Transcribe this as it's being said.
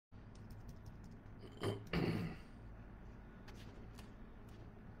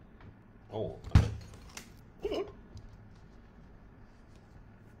Oh.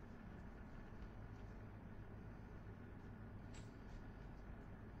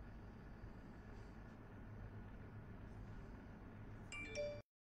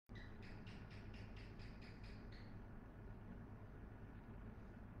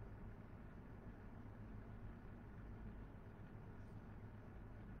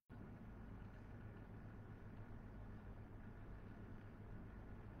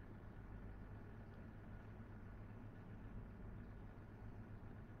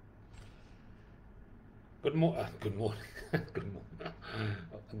 Good morning. Good morning.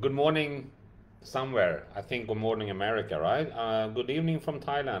 Good morning somewhere. I think good morning America, right? Good evening from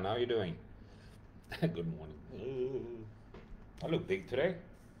Thailand. How are you doing? Good morning. I look big today.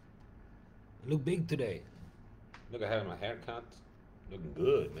 Look big today. Look, I have my haircut. Looking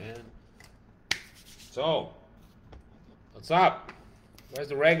good, man. So, what's up? Where's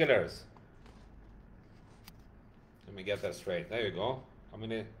the regulars? Let me get that straight. There you go. How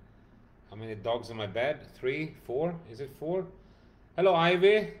many dogs in my bed? 3, 4? Is it 4? Hello,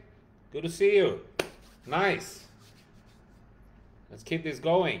 Ivy. Good to see you. Nice. Let's keep this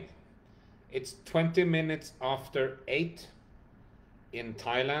going. It's 20 minutes after 8 in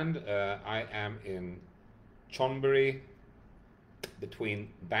Thailand. I am in Chonburi, between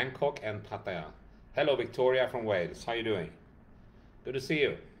Bangkok and Pattaya. Hello, Victoria from Wales. How you doing? Good to see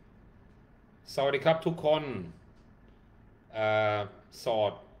you. สวัสดีครับทุกคนส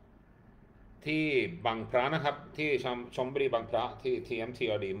ดที่บางพระนะครับที่ชลบุรีบางพระที่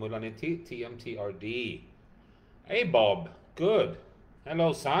TMTRD มูลนิธิ TMTRD. Hey Bob, good. Hello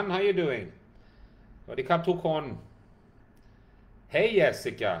son, how you doing? สวัสดีครับทุกคน Hey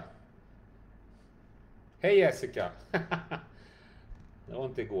Jessica. Hey Jessica. Det var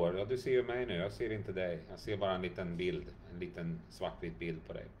inte igår. Ja, du ser ju mig nu. Jag ser inte dig. Jag ser bara en liten bild. En liten svartvit bild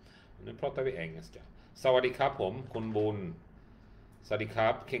på dig. Nu pratar vi engelska. สวัสดีครับผมคุณบุญสวัสดีครั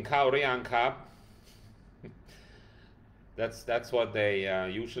บกินข้าวหรือยังครับ That's what they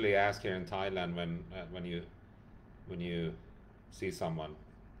usually ask here in Thailand when you see someone.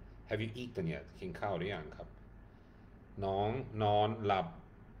 Have you eaten yet? กินข้าวหรือยังครับน้องนอนหลับ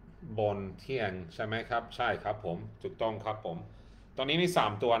บนเที่ยงใช่ไหมครับใช่ครับผมถูกต้องครับผมตอนนี้มี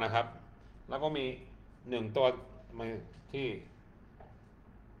3ตัวนะครับแล้วก็มี1ตัวที่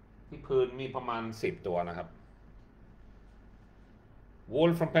พื้นมีประมาณ10ตัวนะครับ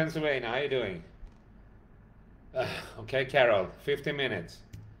Wolf from Pennsylvania, how you doing? Okay, Carol, 50 minutes.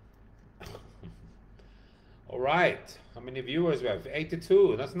 All right, how many viewers we have?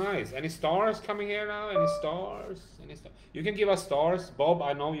 82, that's nice. Any stars coming here now? Any stars? You can give us stars. Bob,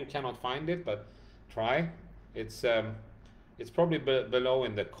 I know you cannot find it, but try. It's probably below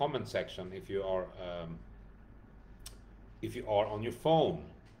in the comment section if you are on your phone.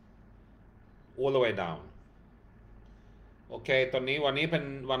 All the way down. โอเคตอนนี้วันนี้เป็น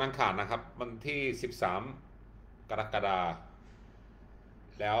วันอังคารนะครับวันที่13กรกฎาคม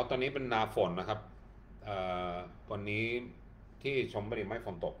แล้วตอนนี้เป็นหน้าฝนนะครับวันนี้ที่ชลบุรีไม่ฝ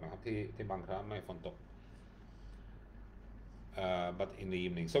นตกนะครับที่บางครั้งไม่ฝนตกbut in the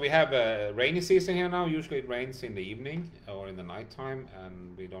evening so we have a rainy season here now. Usually it rains in the evening or in the night time and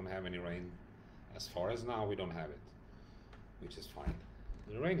we don't have any rain as far as now. We don't have it, which is fine.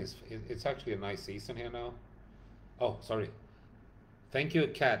 The rain is it's actually a nice season here now. Oh, sorry. Thank you,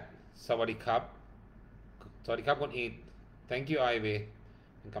 Kat. สวัสดีครับสวัสดีครับคุณอีท Thank you, Ivy.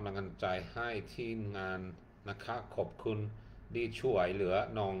 เป็นกำลังใจให้ที่งานนะคะขอบคุณที่ช่วยเหลือ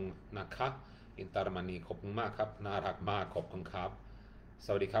น้องนะคะอินตารมณีขอบคุณมากครับน่ารักมากขอบคุณครับส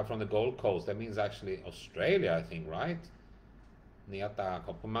วัสดีครับ from the Gold Coast. That means actually Australia, I think, right? เนียตาข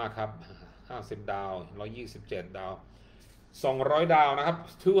อบคุณมากครับ50ดาว127ดาว200ดาวนะครับ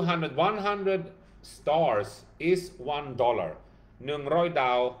100 stars is $1 100ด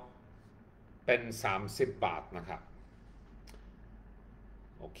าวเป็น30บาทนะครับ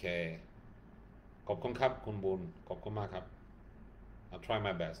โอเคขอบคุณครับคุณบุญขอบคุณมากครับ I'll try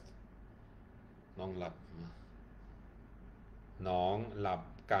my best น้องหลับ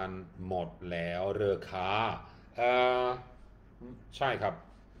กันหมดแล้วเรือค้าใช่ครับ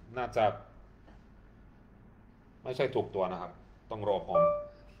น่าจะไม่ใช่ทุกตัวนะครับต้องรอผม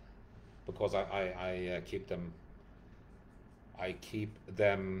because I keep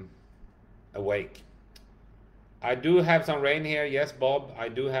them awake. I do have some rain here. Yes, Bob, I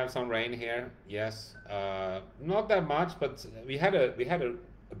do have some rain here. Yes, not that much, but we had a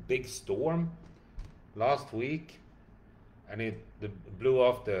big storm last week, and it blew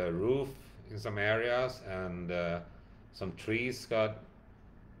off the roof in some areas, and some trees got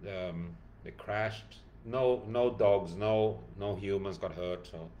they crashed. No dogs, no humans got hurt.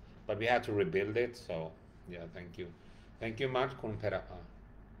 So but we had to rebuild it. So yeah, thank you much คุณเพระ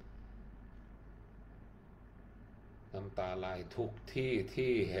น้ำตาไหลทุกที่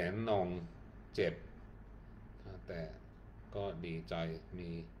ที่เห็นน้องเจ็บแต่ก็ดีใจมี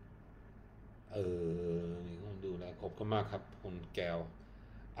มีคนดูแลขอบคุณมากครับคุณแก้ว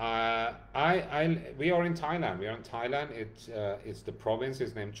we are in Thailand. We are in Thailand. It's the province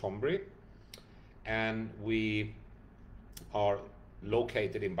is named Chonburi, and we are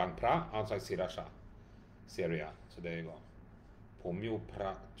located in Bang Phra outside Sirasha, Syria. So there you go. ผมอยู่ปร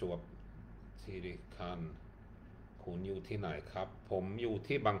ะจวบคีรีขันธ์คุณอยู่ที่ไหนครับผมอยู่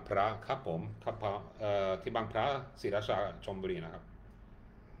ที่บางพระครับผมครับที่บางพระศรีราชาชลบุรีนะครับ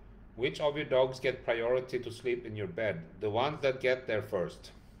Which of your dogs get priority to sleep in your bed? The ones that get there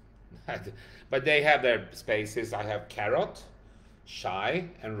first. But they have their spaces. I have Carrot, Shy,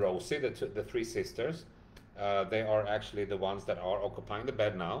 and Rosie, the three sisters. They are actually the ones that are occupying the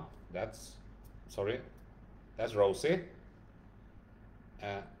bed now. That's Rosie,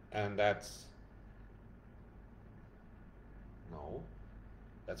 and that's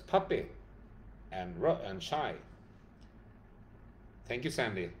Puppy and Shy. Thank you,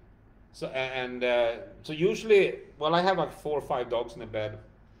 Sandy. So so usually, well, I have like 4 or 5 dogs in the bed,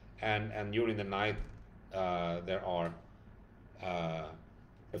 and during the night there are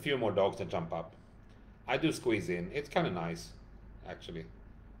a few more dogs that jump up. I do squeeze in. It's kind of nice, actually.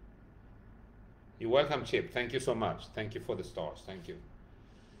 You're welcome, Chip. Thank you so much. Thank you for the stars. Thank you.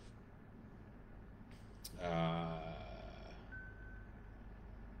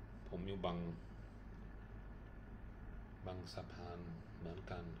 ผมอยู่บางสะพานเหมือน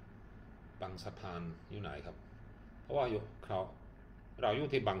กันบางสะพานอยู่ไหนครับเพราะว่าเราอยู่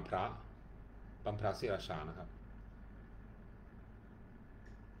ที่บางพระศรีราชานะครับ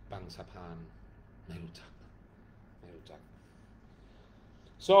บางสะพานไม่รู้จัก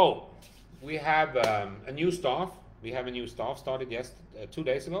So we have a new staff. We have a new staff started 2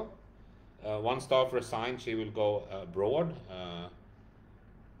 days ago. One staff resigned. She will go abroad.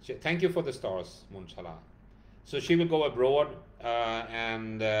 Thank you for the stars, Munchala. So she will go abroad,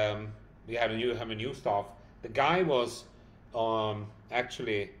 and we have a new staff. The guy was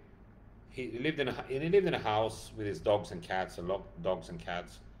actually he lived in a house with his dogs and cats, a lot of dogs and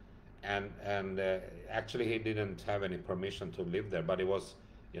cats, and actually he didn't have any permission to live there, but it was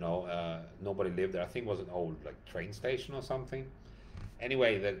nobody lived there. I think it was an old like train station or something.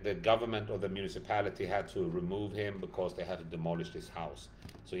 Anyway, the government or the municipality had to remove him because they had to demolish this house.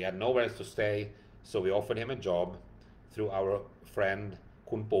 So he had nowhere else to stay. So we offered him a job through our friend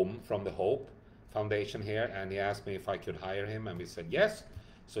Kun Pum from the Hope Foundation here, and he asked me if I could hire him, and we said yes.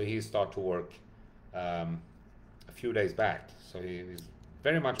 So he started to work a few days back. So he's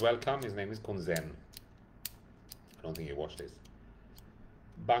very much welcome. His name is Kun Zen. I don't think he watched this.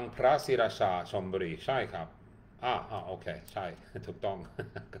 Bang Phra Sri Rasha Chonburi ใช่ครับโอเคใช่ถูกต้อง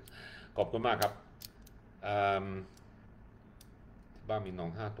ขอบคุณมากครับบ้านมีน้อง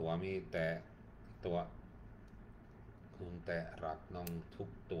5 ตัวมีแต่ตัวคุณแต่รักน้องทุก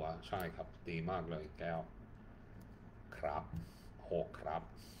ตัวใช่ครับดีมากเลยแก้วครับโหครับ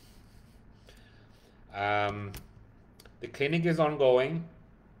The clinic is ongoing.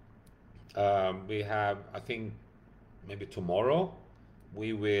 We have, I think, maybe tomorrow we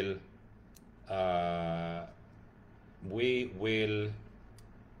will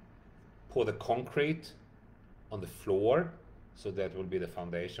pour the concrete on the floor, so that will be the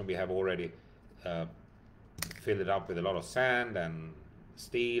foundation. We have already filled it up with a lot of sand and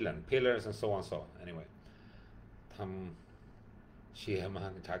steel and pillars and so on. So anyway, Iron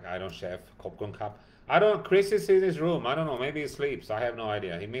Chef, Chris is in his room. I don't know, maybe he sleeps. I have no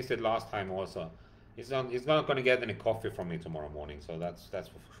idea. He missed it last time also. He's not going to get any coffee from me tomorrow morning, so that's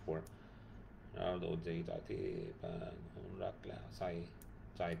for sure. เราดูดีใจที่รักและใส่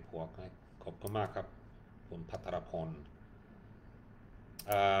ใจพวกให้ขอบคุณมากครับคุณพัทรพล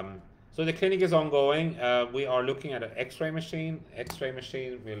So the clinic is ongoing. We are looking at an X-ray machine. X-ray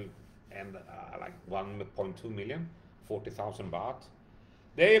machine will end like 1.2 million, 40,000 baht.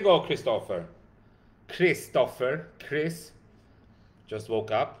 There you go, Christopher. Chris just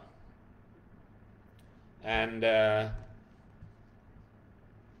woke up, and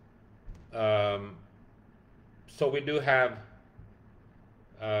so we do have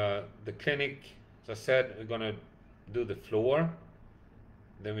the clinic. As I said, we're gonna do the floor,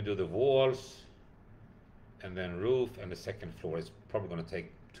 then we do the walls, and then roof, and the second floor is probably gonna take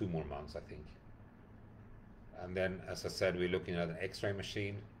 2 more months, I think. And then, as I said, we're looking at an X-ray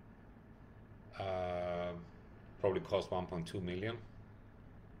machine. Probably cost 1.2 million,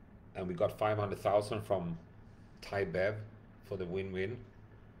 and we got 500,000 from Thai Bev for the win-win.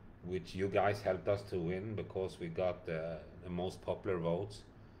 which you guys helped us to win because we got the most popular votes.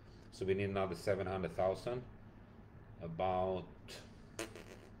 So we need another 700,000. About,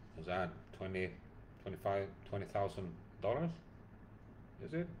 was that $20,000?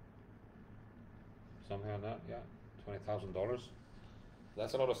 Is it? Something like that, yeah. $20,000.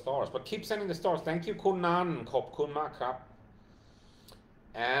 That's a lot of stars. But keep sending the stars. Thank you, Kunan. ขอบคุณมากครับ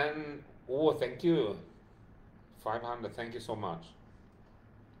And oh, thank you. 500. Thank you so much.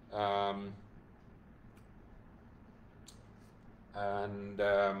 And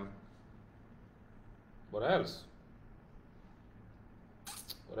what else?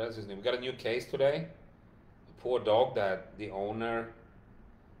 What else is new? We got a new case today. A poor dog that the owner.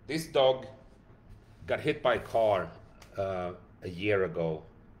 This dog got hit by a car a year ago,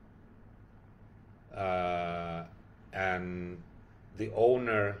 and the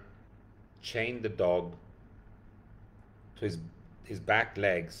owner chained the dog to his back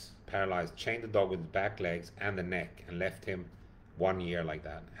legs, paralyzed, chained the dog with his back legs and the neck, and left him 1 year like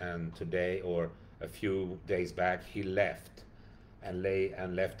that. And today, or a few days back, he left and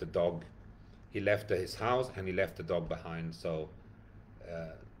left the dog. He left his house and he left the dog behind. So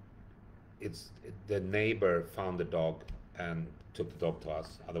the neighbor found the dog and took the dog to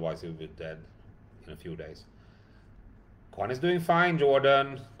us. Otherwise, he would be dead in a few days. Kwan is doing fine,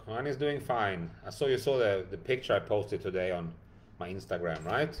 Jordan. Kwan is doing fine. You saw the picture I posted today on my Instagram,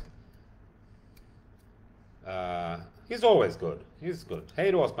 right? He's always good. He's good.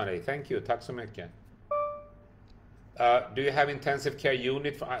 Hey, Rosmarie, thank you. Tack så mycket. Do you have intensive care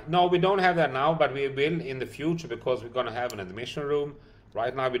unit? No, we don't have that now, but we will in the future because we're going to have an admission room.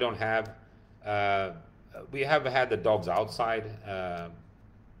 Right now, we don't have. We have had the dogs outside,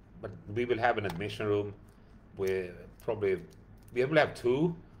 but we will have an admission room. We will have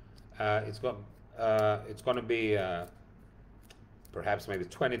two. It's going to be perhaps maybe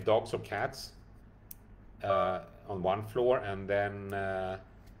 20 dogs or cats on one floor, and then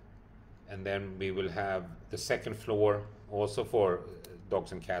we will have the second floor also for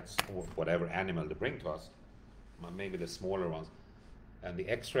dogs and cats or whatever animal they bring to us, maybe the smaller ones. And the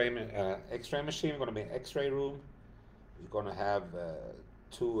X-ray machine, going to be an X-ray room. We're going to have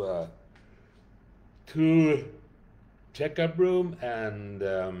two checkup room and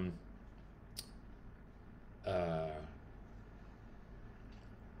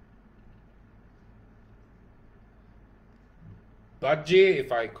Budgie,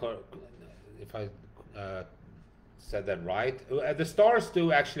 if I said that right. The stars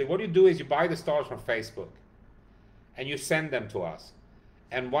do actually. What you do is you buy the stars from Facebook, and you send them to us.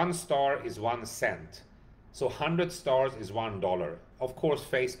 And 1 star is 1 cent. So 100 stars is $1. Of course,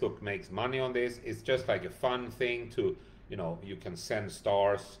 Facebook makes money on this. It's just like a fun thing to, you can send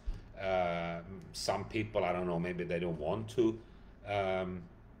stars. Some people, I don't know, maybe they don't want to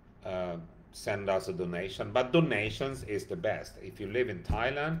send us a donation. But donations is the best. If you live in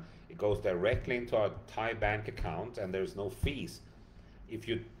Thailand, it goes directly into a Thai bank account and there's no fees. If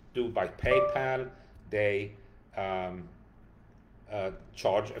you do by PayPal, they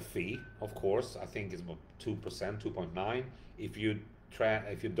charge a fee, of course. I think it's about 2%, 2.9. If you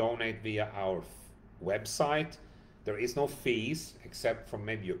donate via our website, there is no fees except from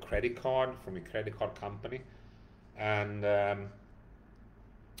maybe your credit card, from your credit card company, and then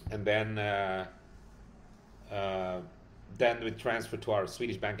we transfer to our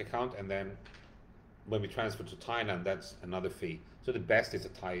Swedish bank account, and then when we transfer to Thailand, that's another fee. So the best is a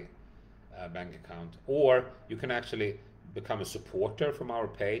Thai bank account, or you can actually become a supporter from our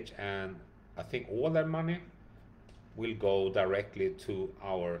page, and I think all that money will go directly to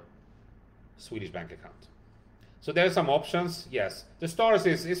our Swedish bank account. So there's some options. Yes, the stars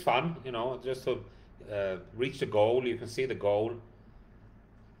is fun, just to reach the goal. You can see the goal.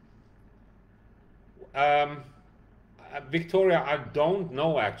 Victoria, I don't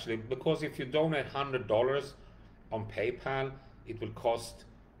know actually, because if you donate $100 on PayPal, it will cost,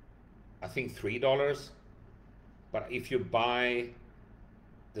 I think, $3. But if you buy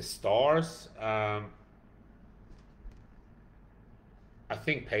the stars, I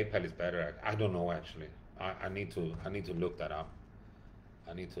think PayPal is better. I don't know actually. I need to look that up.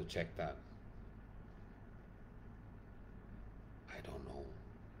 I need to check that. I don't know.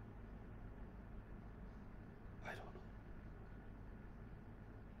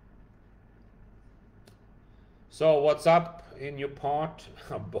 So what's up in your part?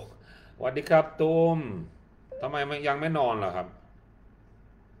 สวัสดีครับตูมทำไมยังไม่นอนล่ะครับ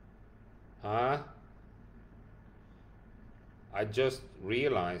ฮะ I just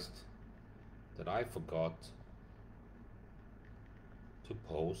realized that I forgot to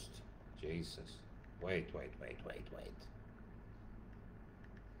post. Jesus. Wait.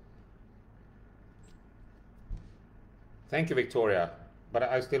 Thank you, Victoria. But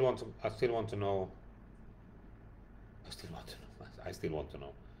I still want to know. I still want to know. I still want to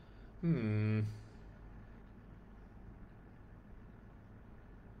know.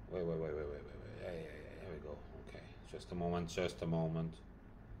 Wait. Here we go. Okay. Just a moment.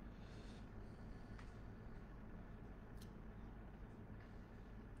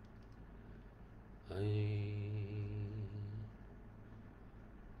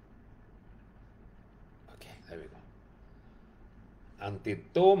 Okay, there we go.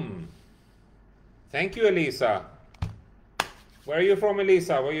 Antitum. Thank you, Elisa. Where are you from,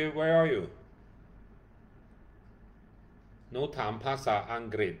 Elisa? Where are you? หนูถามภาษาอัง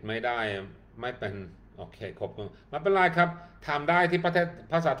กฤษไม่ได้ไม่เป็นโอเคขอบคุณไม่เป็นไรครับถามได้ที่ประเทศ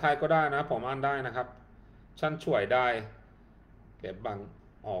ภาษาไทยก็ได้นะผมอ่านได้นะครับฉันช่วยได้เก็บบาง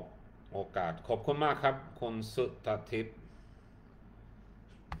โอกาสขอบคุณมากครับคุณสุทธิพย์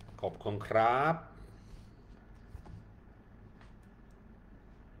ขอบคุณครับ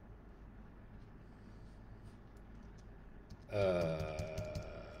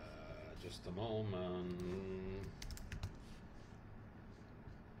just a moment.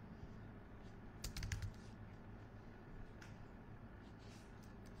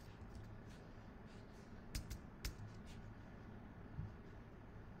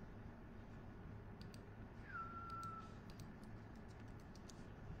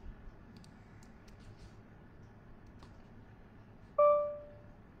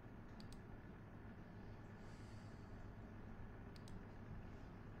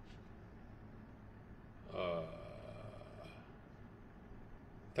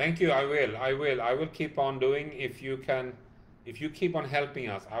 Thank you. I will keep on doing. If you keep on helping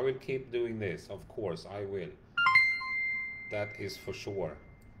us, I will keep doing this. Of course, I will. That is for sure.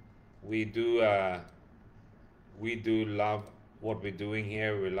 We do love what we're doing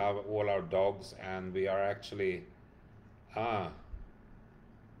here. We love all our dogs, and we are actually. Oh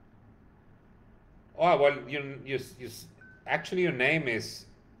well, you actually your name is.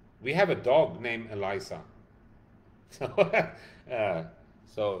 We have a dog named Eliza.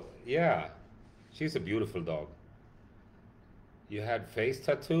 So yeah, she's a beautiful dog. You had face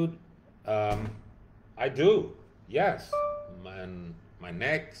tattooed? I do, yes. My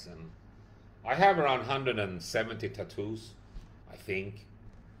necks, and I have around 170 tattoos, I think.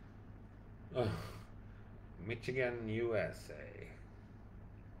 Michigan, USA.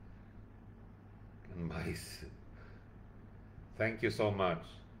 Nice. Thank you so much.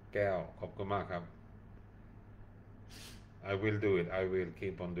 แก้วขอบคุณมากครับ I will do it. I will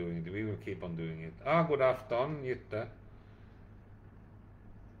keep on doing it. We will keep on doing it. Good afternoon, Jytte.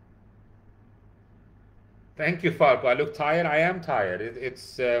 Thank you, Falco. I look tired. I am tired.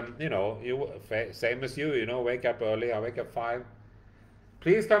 It's you know, same as you. You know, wake up early. I wake up 5.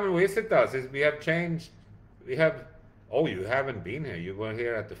 Please come and visit us. We have changed. We have. Oh, you haven't been here. You were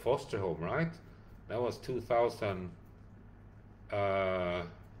here at the foster home, right? That was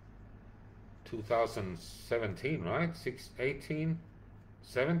 2017, right? 18,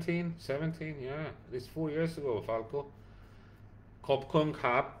 17, yeah. This 4 years ago, Falco. ขอบคุณค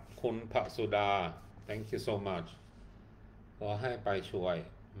รับคุณพสุดา Thank you so much. ขอให้ไปช่วย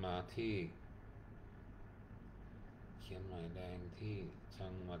มาที่เขียนหมายแดงที่จั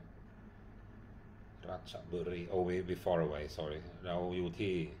งหวัดราชบุรี Oh, we far away, sorry. เราอยู่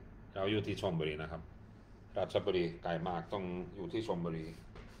ที่ชลบุรีนะครับราชบุรีไกลมากต้องอยู่ที่ชลบุรี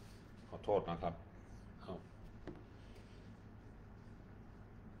ขอโทษนะครับ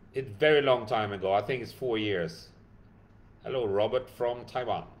It's very long time ago. I think it's 4 years. Hello, Robert from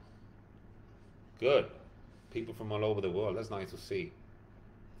Taiwan. Good. People from all over the world. That's nice to see.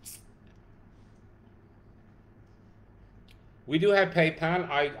 We do have PayPal.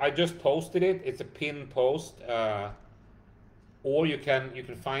 I just posted it. It's a pinned post, or you can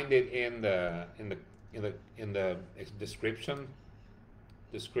find it in the description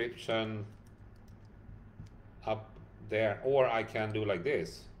up there, or I can do like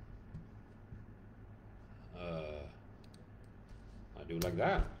this. I do like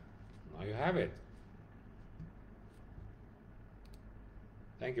that. Now you have it.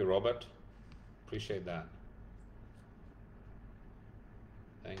 Thank you, Robert. Appreciate that.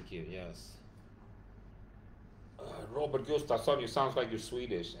 Thank you. Yes. Robert Gustafsson, you sound like you're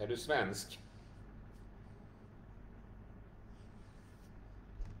Swedish. Är du svensk?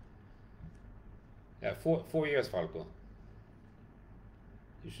 Yeah, 4 years, Falco.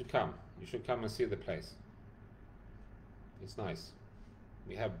 You should come. You should come and see the place. It's nice.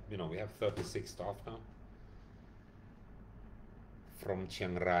 We have 36 staff now. From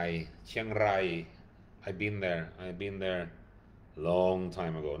Chiang Rai. I've been there long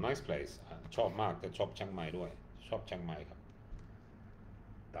time ago. Nice place. ชอบมากแต่ชอบเชียงใหม่ด้วยช ชอบเชียงใหม่ครับ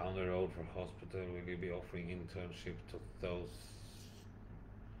Down the road for hospital will you be offering internship to those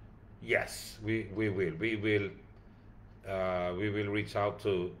yes we will reach out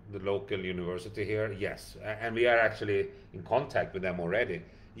to the local university here yes and we are actually in contact with them already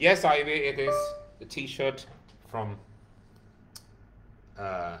yes Ivy it is the t-shirt from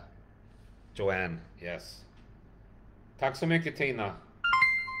Joanne yes tack så mycket Tina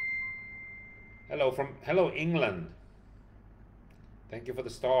hello England thank you for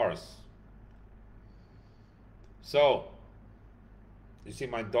the stars so you see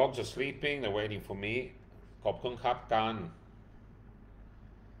my dogs are sleeping they're waiting for me ขอบคุณครับกัน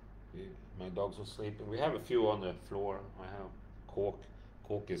my dogs are sleeping we have a few on the floor I have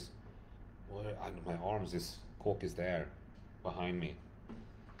cork is under my arms is cork is there behind me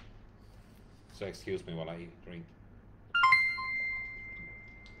so excuse me while I eat drink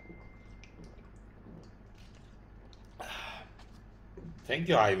thank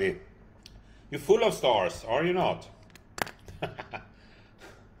you Ivy you're full of stars are you not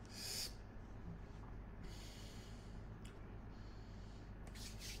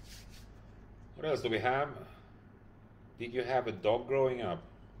what else do we have did you have a dog growing up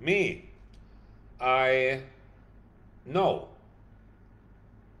me no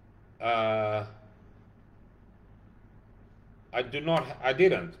I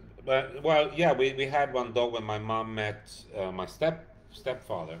didn't but well yeah we had one dog when my mom met my stepdad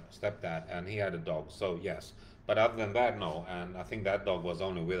and he had a dog so yes but other than that no and I think that dog was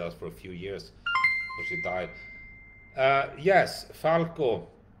only with us for a few years before she died yes Falco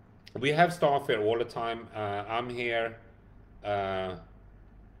we have staff here all the time I'm here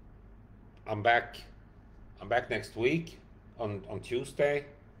I'm back next week on Tuesday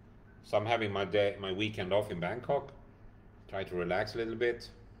so I'm having my weekend off in Bangkok try to relax a little bit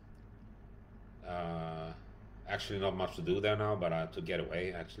actually not much to do there now but to get away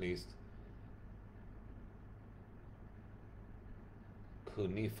actually คืน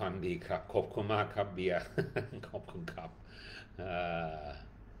นี้ฟันดีครับขอบคุณมากครับเบียร์ ขอบคุณครับ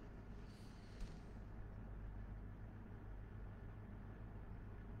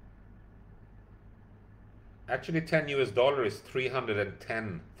actually $10 is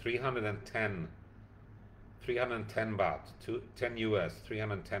 310 baht to 10 US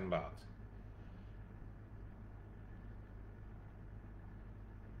 310 baht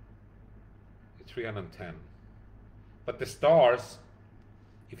 $310 but the stars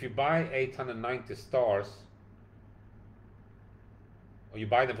if you buy 890 stars or you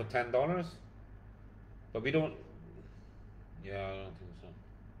buy them for $10 but we don't yeah I don't think so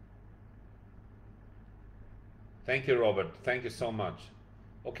thank you Robert thank you so much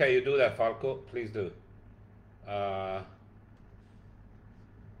okay you do that Falco please do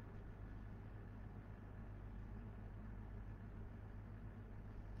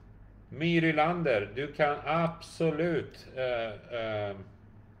Myrilander, du kan absolut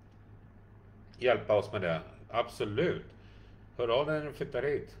hjälpa oss med det. Absolut. Hör av dig när du flyttar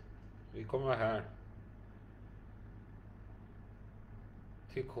hit. Vi kommer vara här.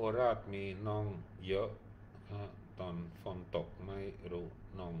 ที่โคราชมีน้องเยอะตอนฝนตกไม่รู้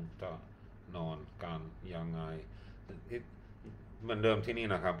น้องจะนอนกันยังไงเหมือนเดิมที่นี่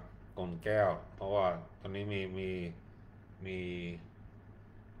นะครับกลแก้วเพราะว่าตอนนี้มี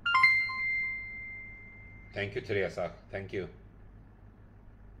Thank you Teresa thank you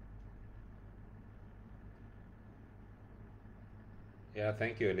yeah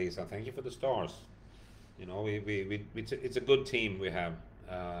thank you Elisa thank you for the stars you know it's a good team we have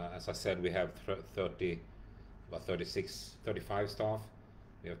as I said we have 35 staff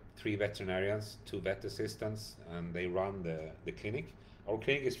we have 3 veterinarians 2 vet assistants and they run the clinic our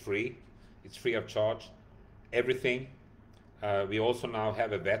clinic is free it's free of charge everything we also now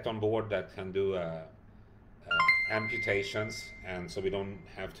have a vet on board that can do amputations and so we don't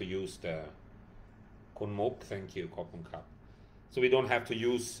have to use the Kunmok thank you Kopunkap so we don't have to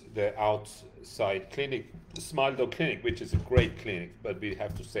use the outside clinic the Smile Dog clinic which is a great clinic but we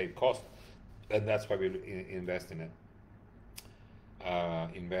have to save cost and that's why we invest in it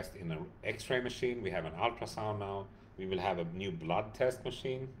invest in an x-ray machine we have an ultrasound now we will have a new blood test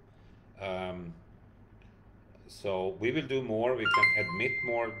machine so we will do more we can admit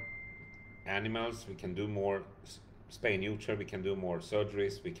more animals we can do more spay neuter we can do more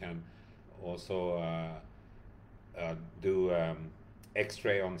surgeries we can also do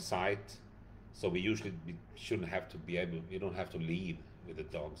x-ray on site so we usually shouldn't have to be able we don't have to leave with the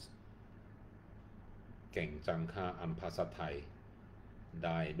dogs เก่งจังค่ะอันภาษาไทยไ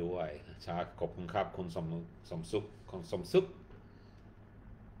ด้ด้วยชาขอบคุณครับคุณสมสุข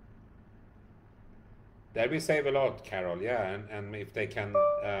That will save a lot, Carol. Yeah, and if they can,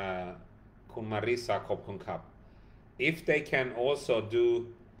 Kun Marisa Kopkun Cup, if they can also do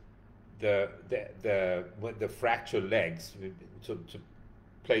the fractured legs to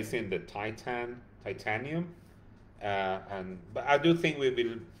place in the titanium, but I do think we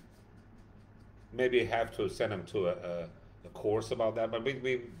will maybe have to send them to a course about that. But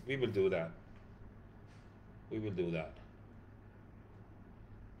we will do that. We will do that.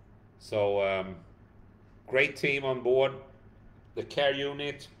 So great team on board. The care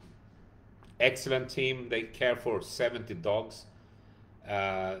unit, excellent team. They care for 70 dogs,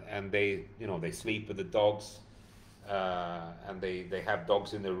 and they sleep with the dogs, and they have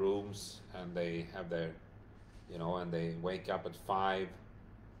dogs in their rooms, and they have their and they wake up at 5.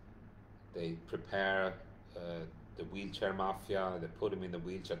 They prepare the wheelchair mafia. They put them in the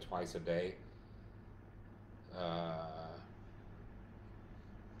wheelchair twice a day.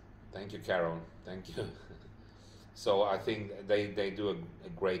 Thank you, Carol. Thank you. So I think they do a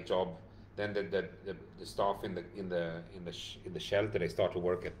great job. Then the staff in the shelter, they start to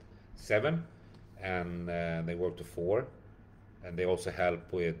work at 7, and they work to 4, and they also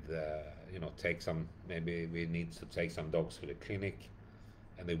help with take some, maybe we need to take some dogs to the clinic,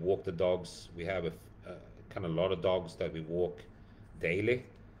 and they walk the dogs. We have a kind of lot of dogs that we walk daily,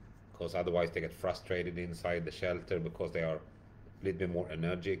 because otherwise they get frustrated inside the shelter because they are a little bit more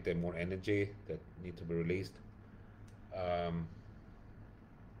energetic. They're more energy that need to be released. I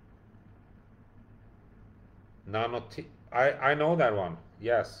know that one.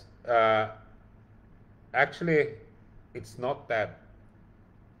 Yes. Actually, it's not that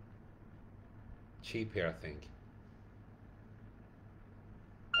cheap here, I think.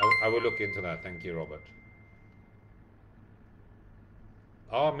 I will look into that. Thank you, Robert.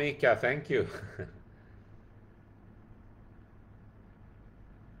 Oh, Mika, thank you.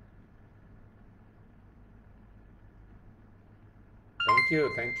 Thank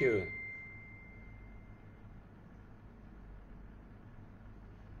you, thank you.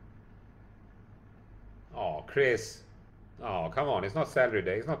 Oh, Chris. Oh, come on. It's not salary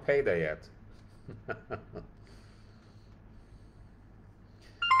day. It's not payday yet.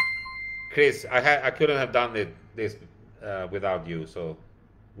 Chris, I couldn't have done this without you. So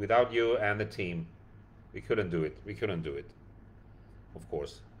without you and the team, we couldn't do it. We couldn't do it. Of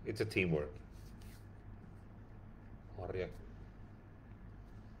course, it's a teamwork. ขอเ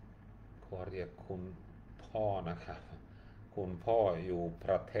รียกคุณพ่อนะครับคุณพ่ออยู่ป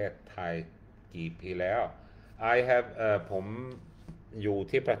ระเทศไทยกี่ปีแล้ว I have ผมอยู่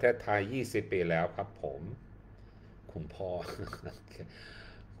ที่ประเทศไทย20 ปีแล้วครับผมคุณพ่อ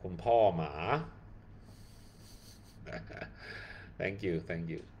คุณพ่อหมา Thank you, thank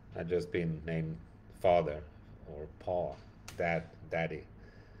you. I just been named father or paw, daddy.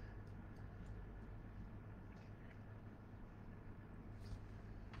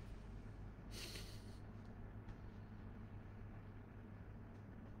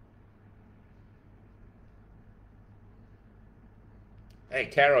 Hey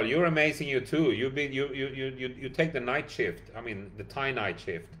Carol, you're amazing. You too. You take the night shift. I mean the Thai night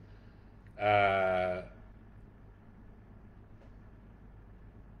shift. Uh,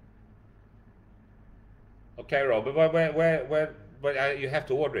 okay, Rob. But you have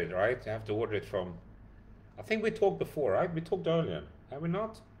to order it, right? You have to order it from. I think we talked before, right? We talked earlier, have we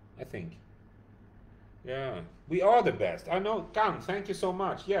not? I think. Yeah, we are the best. I know, Gan. Thank you so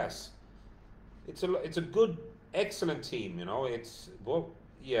much. Yes, it's a good, excellent team. It's well,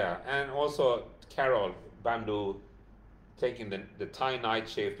 yeah, and also Carol Bandu taking the Thai night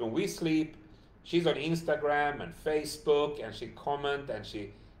shift. When we sleep, she's on Instagram and Facebook, and she comment and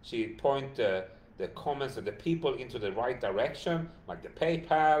she point the comments of the people into the right direction, like the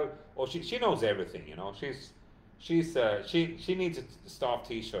PayPal, or she knows everything. She needs a staff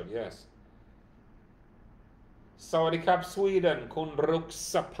T-shirt. Yes. Sawadee Cup Sweden, Kun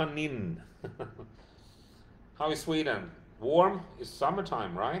Ruksapanin. How is Sweden? Warm? It's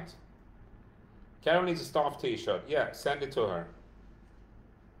summertime, right? Carol needs a staff T-shirt. Yeah, send it to her.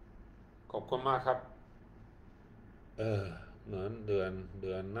 ขอบคุณมากครับเหมือนเ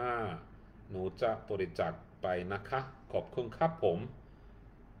ดือนหน้าหนูจะบริจาคไปนะคะขอบคุณครับผม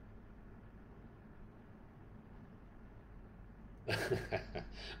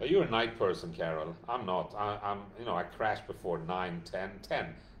You're a night person, Carol. I'm not. I'm I crash before 9, 10.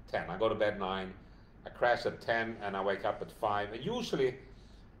 I go to bed 9. I crash at 10 and I wake up at 5. And usually,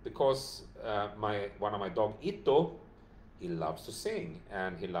 because one of my dog Ito, he loves to sing,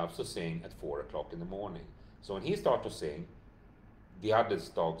 and he loves to sing at 4 o'clock in the morning. So when he starts to sing, the other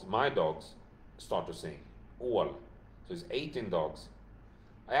dogs, my dogs, start to sing. All. So it's 18 dogs.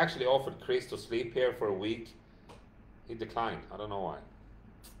 I actually offered Chris to sleep here for a week. He declined. I don't know why.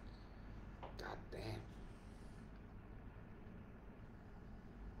 God damn.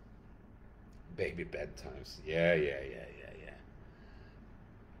 Baby bedtimes. Yeah.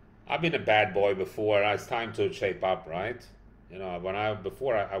 I've been a bad boy before. It's time to shape up, right? You know,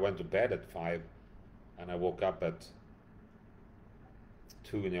 before I went to bed at 5 and I woke up at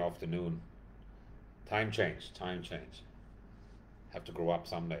 2 in the afternoon. Time change. Have to grow up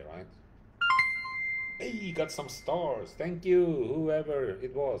someday, right? Hey, you got some stars. Thank you, whoever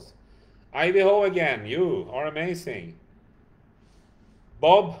it was. Idaho again, you are amazing.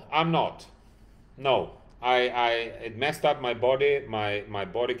 Bob, I'm not. No, it messed up my body. My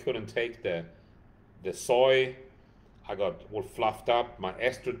body couldn't take the soy. I got all fluffed up. My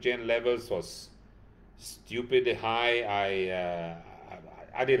estrogen levels was stupidly high.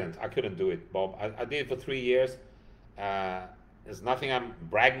 I couldn't do it, Bob. I did it for 3 years. There's nothing I'm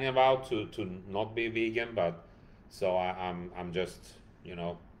bragging about to not be vegan, but so I'm just, you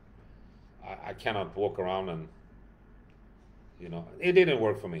know, I cannot walk around and, you know, it didn't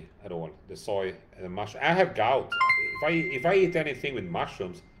work for me at all. The soy, the mushroom. I have gout. If I eat anything with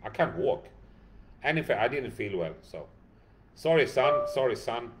mushrooms, I can't walk. And in fact, I didn't feel well. So, sorry,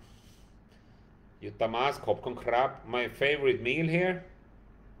 son. Yutamas, khobkun krab. My favorite meal here.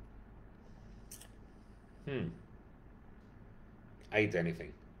 I eat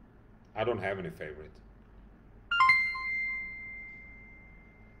anything. I don't have any favorite.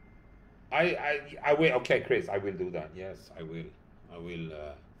 I will. Okay, Chris, I will do that. Yes, I will. I will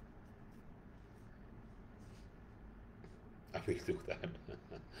do that.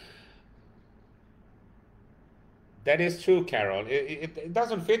 That is true, Carol. It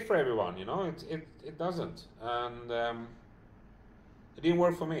doesn't fit for everyone, you know. It doesn't, and it didn't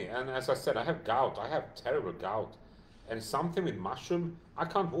work for me. And as I said, I have gout. I have terrible gout, and something with mushroom. I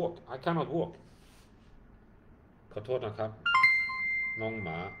can't walk. I cannot walk. ขอโทษนะครับ น้องหม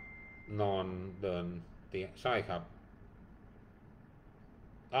านอนเดินเตียงใช่ครับ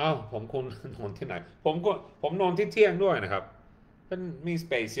อ้าวผมคุณนอนที่ไหนผมนอนที่เที่ยงด้วยนะครับเป็นมีส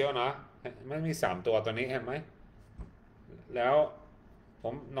เปซเยอะนะไม่มี3ตัวตอนนี้เห็นไหมแล้วผ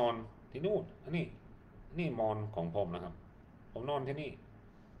มนอนที่นู่นอันนี้นี่มอนของผมนะครับผมนอนที่นี่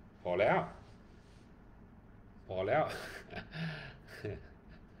พอแล้ว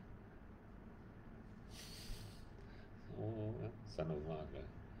โอ้สนุกมากเลย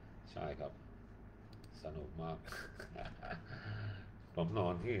ใช่ครับสนุกมาก ผมนอ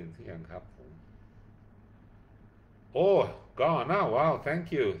นที่ยังครับผม Oh, gone now. Wow,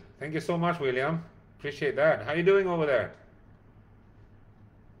 thank you so much, William. Appreciate that. How you doing over there?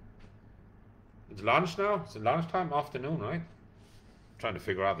 It's lunch now. It's lunchtime, afternoon, right? Trying to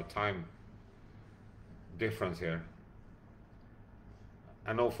figure out the time difference here.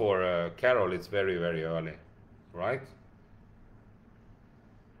 I know for Carol it's very early, right?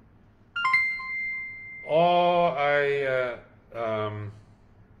 Oh,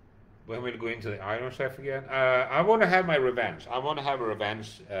 when we'll go into the Iron Chef again, I want to have my revenge. I want to have a revenge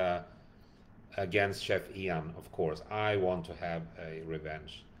against Chef Ian, of course. I want to have a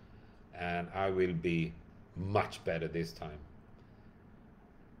revenge, and I will be much better this time.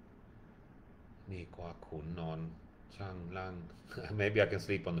 นี่กว่าขุนนอนช่างล่าง Maybe I can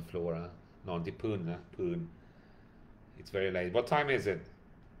sleep on the floor. นอนที่พื้นนะพื้น It's very late. What time is it?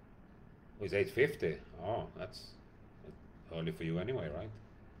 Oh, it's 8:50. Oh, that's early for you anyway, right?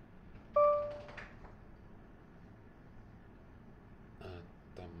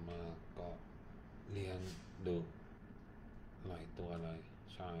 ตมาก็เลี้ยงดูหลายตัวเลย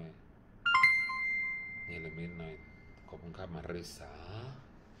ใช่นี่ละมิดไนท์ขอบคุณครับมาริ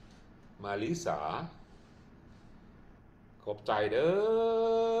สาขอบใจเด้อ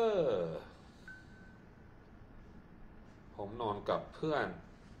ผมนอนกับเพื่อน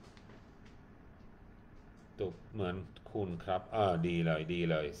ตุกเหมือนคุณครับดี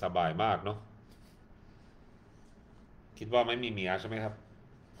เลยสบายมากเนาะคิดว่าไม่มีเมียใช่ไหมครับ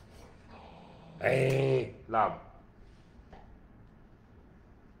หลับ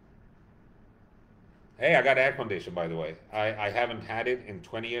Hey, I got air condition, by the way. I haven't had it in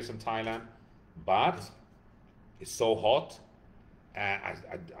 20 years in Thailand, but it's so hot.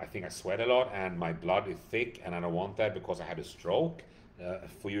 I think I sweat a lot, and my blood is thick, and I don't want that because I had a stroke a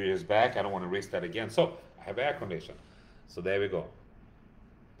few years back. I don't want to risk that again. So I have air condition. So there we go.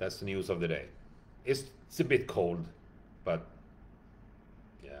 That's the news of the day. It's a bit cold, but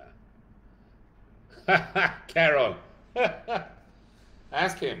yeah. Carol,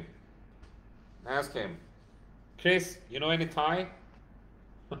 ask him. Chris, you know any Thai?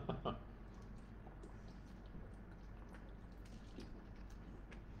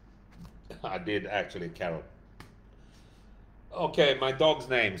 I did actually, Carol. Okay, my dog's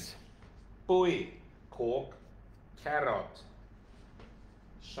names. Pui, Coke, Carrot,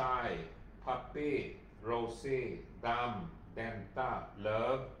 Shy, Puppy, Rosie, Dam, Denta,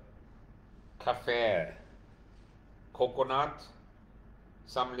 Love, Cafe, Coconut,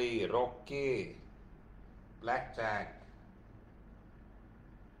 Samli, Rocky, Blackjack,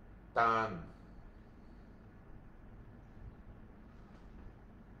 Tan,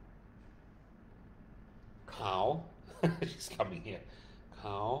 Cow. She's coming here.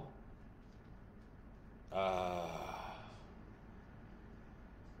 Cow.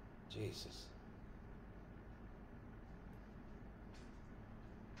 Jesus.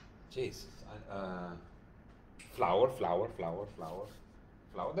 Jesus. Flower.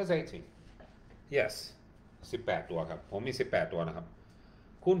 That's 18. Yes. 18 ตัวครับ ผมมี 18 ตัวนะครับ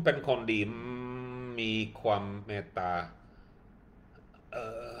คุณเป็นคนดีมีความเมตตา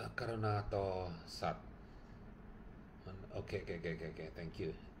กรุณาต่อสัตว์ Okay. Thank you.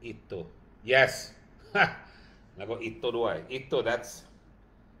 Ito. Yes. แล้วก็ Ito ด้วย Ito, that's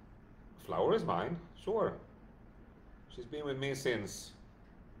Flower is mine. Sure. She's been with me since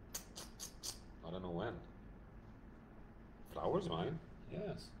I don't know when. Flower is mine.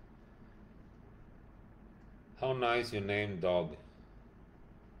 Yes. How nice you named dog.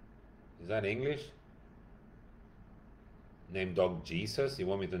 Is that English? Name dog Jesus? You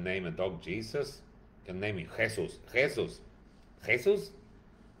want me to name a dog Jesus? Can name it Jesus.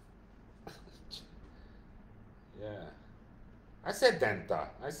 Yeah. I said Denta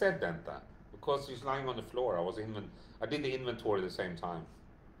because she's lying on the floor. I did the inventory at the same time.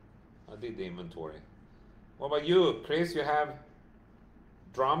 I did the inventory. What about you, Chris? You have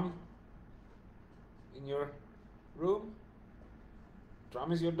Drum in your room?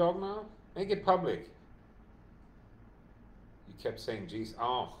 Drum is your dog now? Make it public. You kept saying Jesus.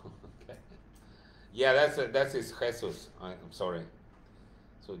 Oh, okay. Yeah, that's his Jesus. I'm sorry.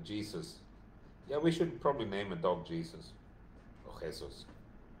 So Jesus. Yeah, we should probably name a dog Jesus. Oh, Jesus.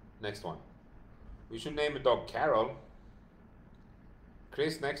 Next one. We should name a dog Carol.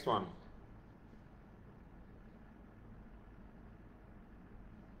 Chris, next one.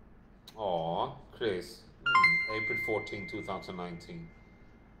 Aw, Chris. April 14, 2019.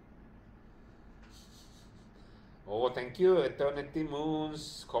 Oh, thank you. Eternity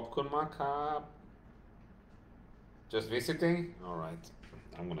Moons. ขอบคุณมากครับ Just visiting? All right.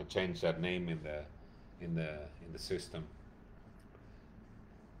 I'm gonna change that name in the system.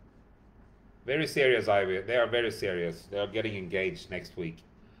 Very serious, Ivy. They are very serious. They are getting engaged next week.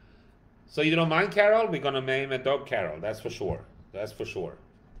 So you don't mind Carol? We're gonna name a dog Carol. That's for sure. That's for sure.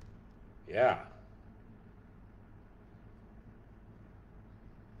 Yeah.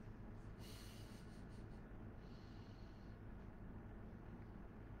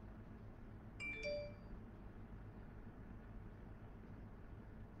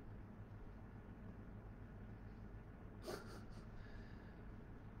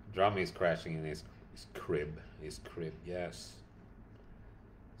 Drum is crashing in his crib. Yes.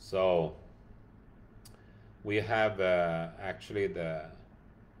 So we have actually the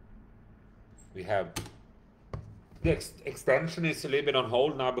extension is a little bit on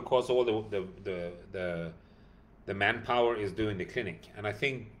hold now because all the manpower is doing the clinic, and I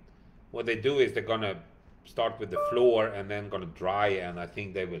think what they do is they're gonna start with the floor and then gonna dry, and I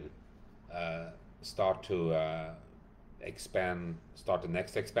think they will start to start the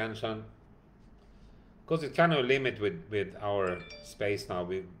next expansion, because it's kind of a limit with our space now.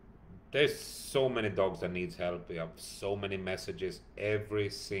 There's so many dogs that needs help. We have so many messages every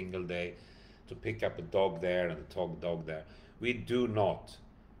single day to pick up a dog there and a dog there. We do not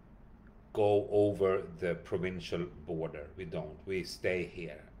go over the provincial border. We don't. We stay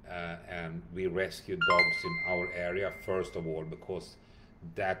here and we rescue dogs in our area first of all, because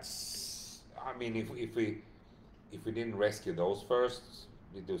that's, I mean, if we didn't rescue those first,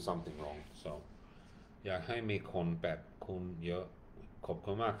 we do something wrong. So อยากให้มีคนแบบคุณเยอะขอบ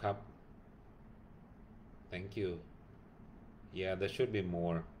คุณมากครับ Thank you. Yeah, there should be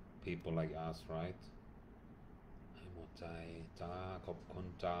more people like us, right? ให้หมดใจจ้าขอบคุณ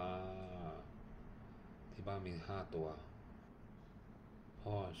จ้าที่บ้านมี5 ตัว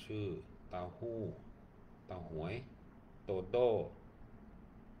พ่อชื่อเต้าหู้เต้าหวยโตโต้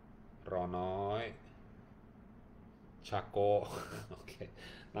รอน้อยชาโก โอเค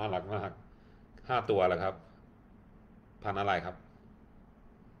น่ารักมาก5 ตัวแล้วครับพันธุ์อะไรครับ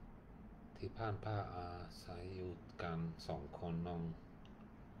ที่ผ่านผ้าอาศัยอยู่กัน2 คนน้อง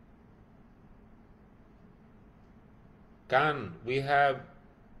กัน we have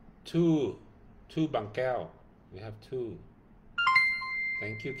two บางแก้ว we have 2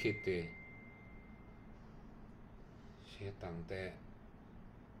 thank you Kitty ตังแต่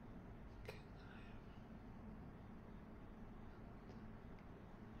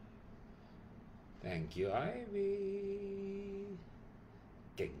Thank you Ivy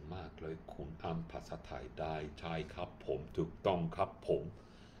เก่งมากเลยคุณอ่านภาษาไทยได้ใช่ครับผมถูกต้องครับผม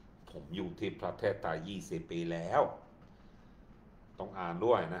อยู่ที่ประเทศไทย20 ปีแล้วต้องอ่าน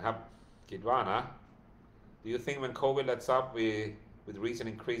ด้วยนะครับคิดว่านะ Do you think when COVID lets up with recent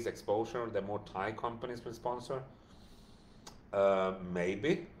increased exposure that more Thai companies will sponsor?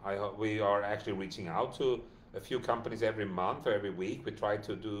 Maybe. We are actually reaching out to a few companies every month or every week. We try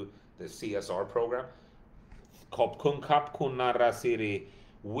to do the CSR program. ขอบคุณครับคุณนาราศิริ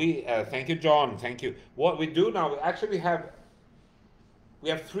Thank you John, thank you. What we do now, actually we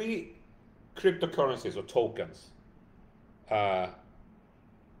have 3 cryptocurrencies or tokens.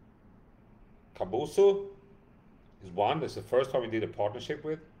 Kabusu is one. That's the first one we did a partnership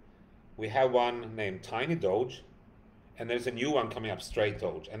with. We have one named Tiny Doge, and there's a new one coming up, Straight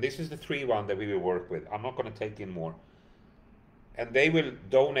Doge. And this is the 3 one that we will work with. I'm not going to take in more. And they will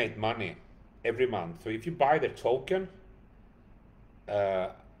donate money every month. So if you buy the token,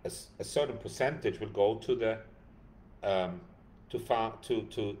 a certain percentage will go to the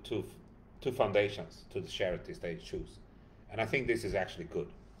to foundations, to the charities they choose. And I think this is actually good.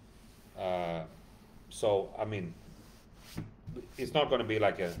 So I mean, it's not going to be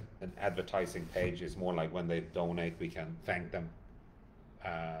like an advertising page. It's more like when they donate, we can thank them.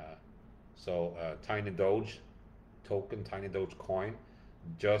 Tiny Doge token, Tiny Doge coin,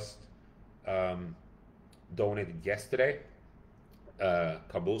 just donated yesterday.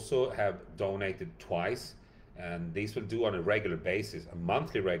 Kabusu have donated twice, and these will do on a regular basis, a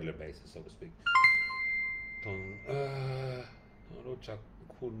monthly regular basis, so to speak. ต้องรู้จัก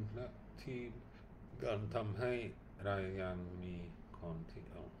คุณและทีมการทำให้รายงานมีคนที่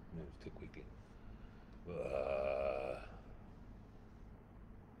เอา move too quickly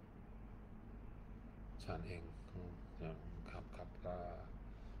ฉันเองครับก็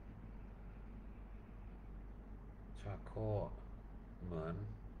ชาโคเหมือน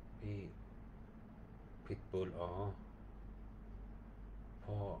พี่พิทบูล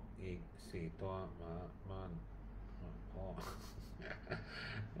พ่ออีก4 ตัวมาบ้านพ่อ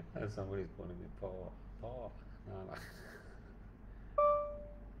somebody's calling me พ่อน่ารัก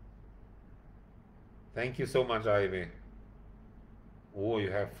Thank you so much Ivy. Oh, you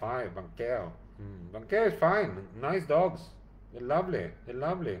have 5 บางแก้วบางแก้ว is fine. Nice dogs. They're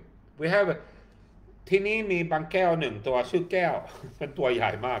lovely. We haveที่นี่มีบางแก้ว1 ตัวชื่อแก้ว เป็นตัวใหญ่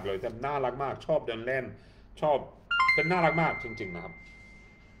มากเลยแต่น่ารักมากชอบเดินเล่นชอบเป็นน่ารักมากจริงๆนะครับ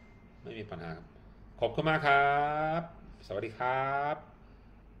ไม่มีปัญหาครับขอบคุณมากครับสวัสดีครับ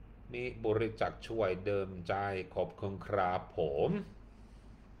มีบริจาคช่วยเดิมใจขอบคุณครับผม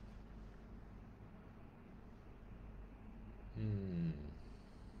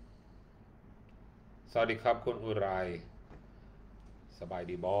สวัสดีครับคุณอุไรสบาย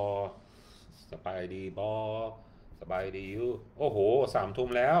ดีบอสบายดีอยู่โอ้โห3 ทุ่ม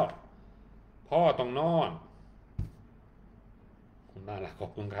แล้วพ่อต้องนอนคุณน่ารักขอ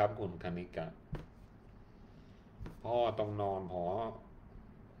บคุณครับคุณคณิกาพ่อต้องนอนห่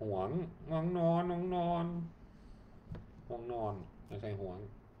วงนอนไม่ใช่ห่วง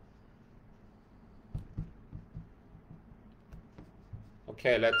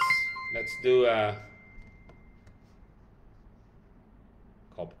Okay, let's do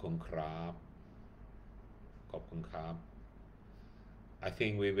ขอบคุณครับI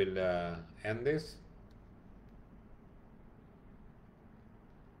think we will end this.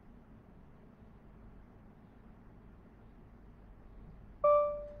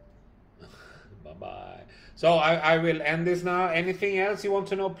 Bye-bye. So I will end this now. Anything else you want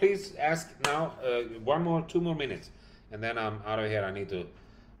to know, please ask now. 2 more minutes. And then I'm out of here. I need to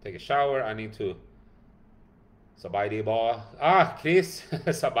take a shower. I need to สบายดีบอคริส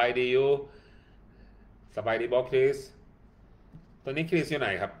สบายดีอยู่สบายดีบอคริสตอนนี้คริสอยู่ไหน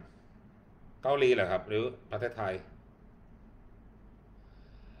ครับเกาหลีเหรอครับหรือประเทศไทย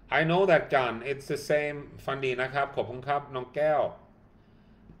I know that gun it's the same ฟันดีนะครับขอบคุณครับน้องแก้ว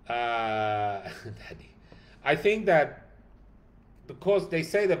Daddy I think that because they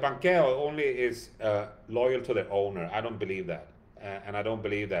say that Banqueo only is loyal to the owner. I don't believe that. And I don't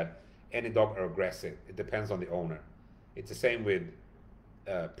believe that any dog are aggressive. It depends on the owner. It's the same with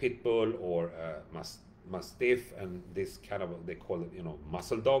pit bull or mastiff and this kind of, they call it,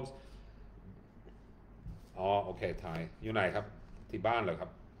 muscle dogs. Oh, okay, Thai. อยู่ไหนครับที่บ้านเหรอครับ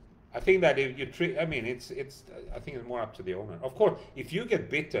I think that if you treat, I mean, it's I think it's more up to the owner. Of course, if you get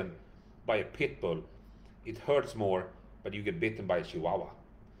bitten by a pit bull, it hurts more, but you get bitten by a Chihuahua.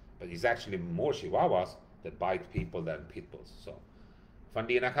 But it's actually more Chihuahuas that bite people than pit bulls. So ฟัน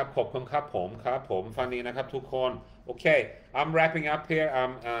ดีนะครับขอบคุณครับผมฟันดีนะครับทุกคน Okay, I'm wrapping up here.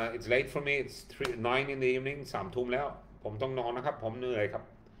 It's late for me. It's 9 in the evening 3 ทุ่มแล้วผมต้องนอนนะครับผมเหนื่อยครับ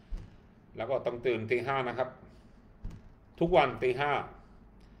แล้วก็ต้องตื่นตี 5นะครับทุกวันตี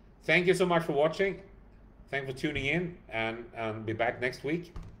 5 Thank you so much for watching. Thanks for tuning in and be back next week.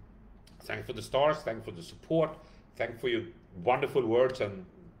 Thanks for the stars. Thanks for the support. Thanks for your wonderful words and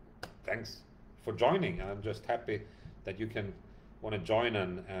thanks for joining. I'm just happy that you can want to join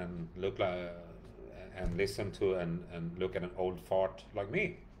and look like and listen to and look at an old fart like me.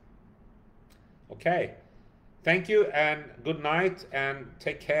 Okay. Thank you and good night and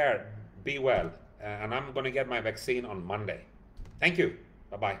take care. Be well. And I'm going to get my vaccine on Monday. Thank you.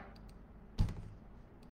 Bye-bye.